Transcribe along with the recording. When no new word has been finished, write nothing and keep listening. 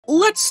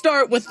Let's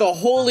start with the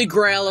holy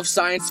grail of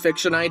science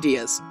fiction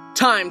ideas.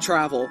 Time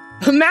travel.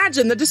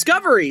 Imagine the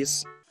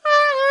discoveries!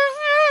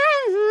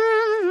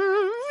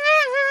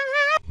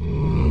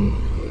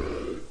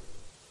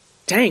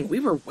 Dang, we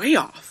were way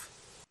off.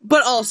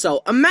 But also,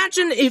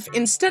 imagine if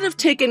instead of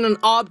taking an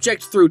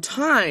object through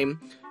time,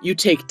 you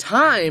take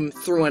time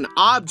through an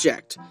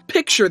object.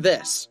 Picture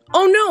this.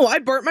 Oh no, I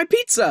burnt my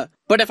pizza!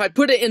 But if I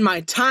put it in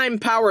my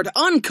time-powered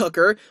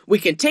uncooker, we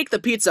can take the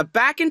pizza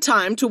back in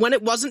time to when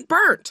it wasn't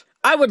burnt.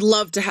 I would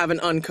love to have an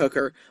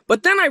uncooker,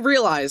 but then I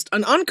realized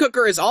an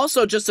uncooker is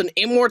also just an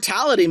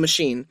immortality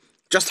machine.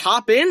 Just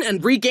hop in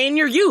and regain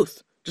your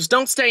youth. Just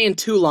don't stay in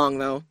too long,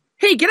 though.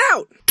 Hey, get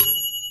out!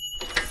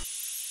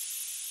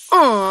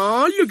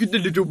 Aw, look at the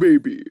little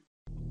baby.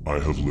 I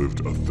have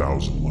lived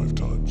 1,000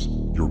 lifetimes.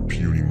 Your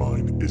puny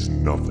mind is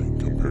nothing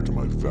compared to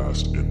my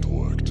vast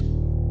intellect.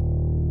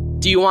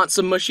 Do you want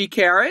some mushy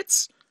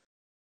carrots?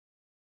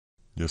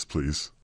 Yes, please.